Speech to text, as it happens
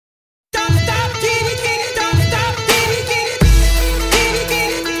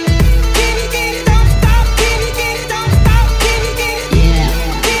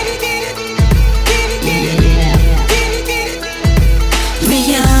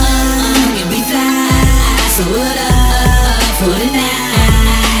So what up for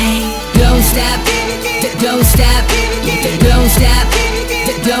tonight? Don't stop, don't stop, don't stop,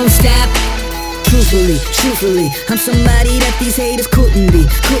 don't stop. Truthfully, I'm somebody that these haters couldn't be.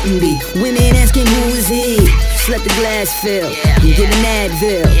 Women asking who is he? Just let the glass fill, I'm giving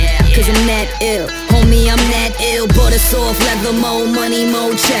Advil, cause I'm that ill. Homie, I'm that ill. Bought a soft leather, more money,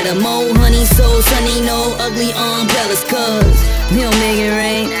 more cheddar, more honey, so sunny, no ugly umbrellas. Cause we don't make it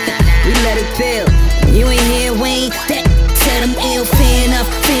rain, we let it fill. You ain't here, Wayne, that said I'm ill. Fair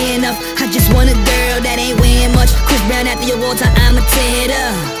enough, I just want a girl that ain't wearing much. Chris Brown after your water, I'ma tear it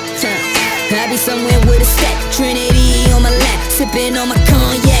up. I be somewhere with a stack, Trinity on my lap, sipping on my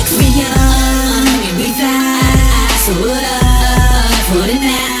cognac. We young and we fly, so what up for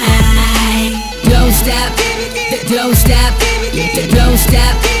tonight? Don't stop, don't stop, don't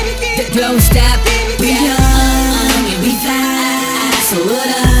stop, don't stop. We young and we fly, so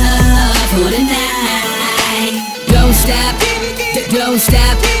what up for tonight? Don't stop, don't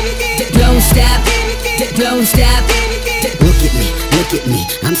stop, don't stop, don't stop. Look at me,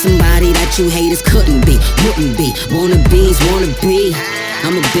 I'm somebody that you haters couldn't be, wouldn't be. Wannabes wanna be.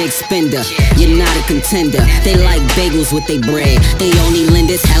 I'm a big spender, you're not a contender. They like bagels with they bread. They only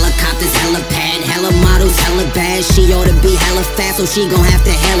lend us helicopters, hella pad, hella models, hella bad. She ought to be hella fast, so she gon' have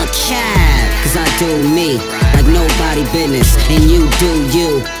to hella cab. Cause I do me, like nobody business, and you do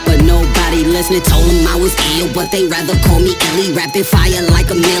you, but nobody listening. Told them I was ill, but they rather call me Illy. Rapid fire like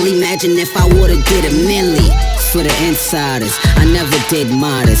a mill. Imagine if I would've did a milli. For the insiders, I never did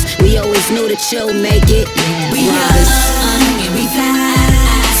modest. We always knew that you'll make it. We young and we fly,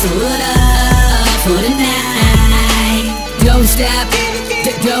 so what up for tonight? Don't stop,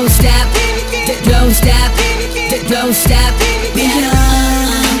 don't stop, don't stop, don't stop. We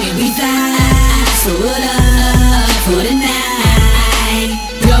young and we fly, so what up for tonight?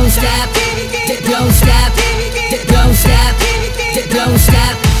 Don't stop, don't stop, don't stop, don't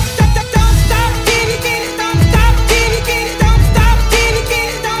stop.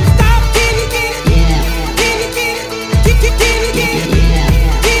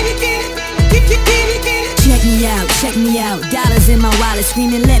 Check me out, dollars in my wallet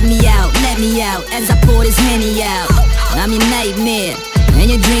screaming let me out, as I pour this Henny out. I'm your nightmare and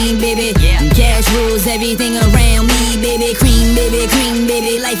your dream, baby. And cash rules everything around me, baby. Cream,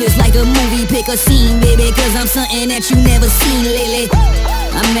 baby. Life is like a movie, pick a scene, baby. Cause I'm something that you never seen lately.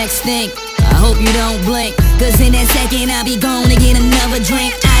 I'm extinct, I hope you don't blink, cause in that second I'll be gone to get another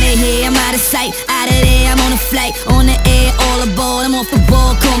drink. Out of here, I'm out of sight, out of there, I'm on a flight. On the air, all aboard, I'm off the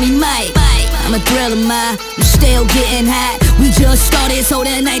ball, call me Mike. I'm a thriller, I'm still getting hot. We just started, so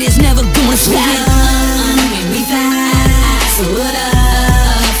the night is never gonna stop. We young and we fly, so what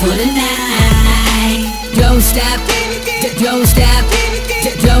up for tonight? Don't stop, don't stop,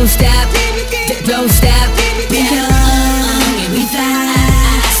 don't stop, don't stop. We young and we fly,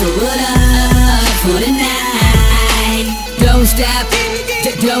 so what up for tonight? Don't stop,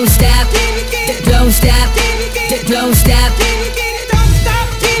 don't stop, don't stop.